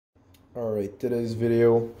Alright, today's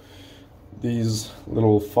video, these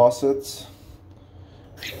little faucets,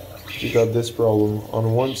 you got this problem.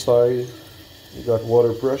 On one side you got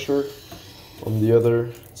water pressure, on the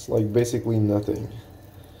other it's like basically nothing.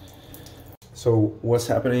 So what's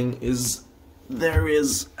happening is there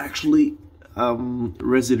is actually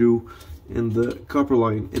residue in the copper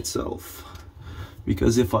line itself,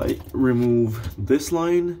 because if I remove this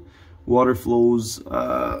line, water flows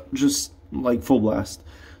just like full blast.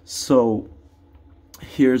 So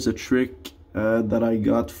here's a trick that I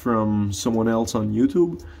got from someone else on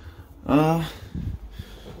YouTube. I'll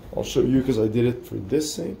show you because I did it for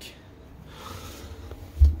this sink.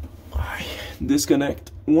 I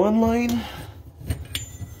disconnect one line,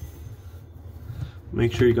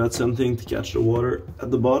 make sure you got something to catch the water at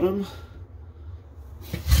the bottom.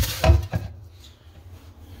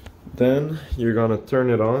 Then you're gonna turn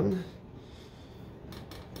it on,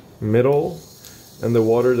 middle, and the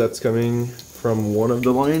water that's coming from one of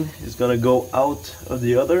the line is gonna go out of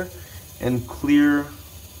the other and clear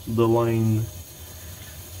the line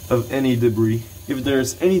of any debris. If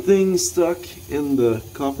there's anything stuck in the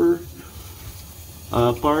copper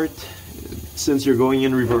part, since you're going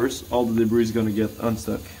in reverse, all the debris is gonna get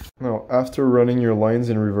unstuck. Now, after running your lines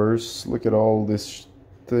in reverse, look at all this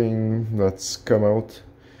thing that's come out.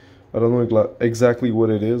 I don't know exactly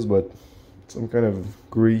what it is, but some kind of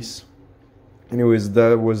grease. Anyways,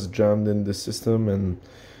 that was jammed in the system and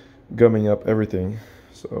gumming up everything.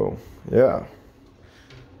 So, yeah.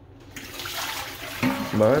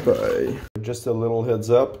 Bye-bye. Just a little heads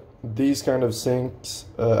up. These kind of sinks,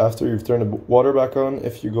 after you've turned the water back on,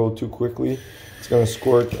 if you go too quickly, it's gonna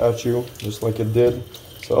squirt at you, just like it did.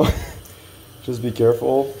 So, just be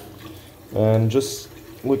careful. And just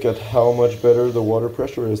look at how much better the water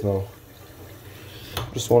pressure is now.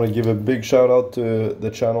 Just want to give a big shout out to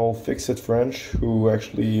the channel Fix It French, who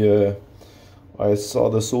actually I saw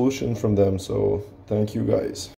the solution from them, so thank you guys.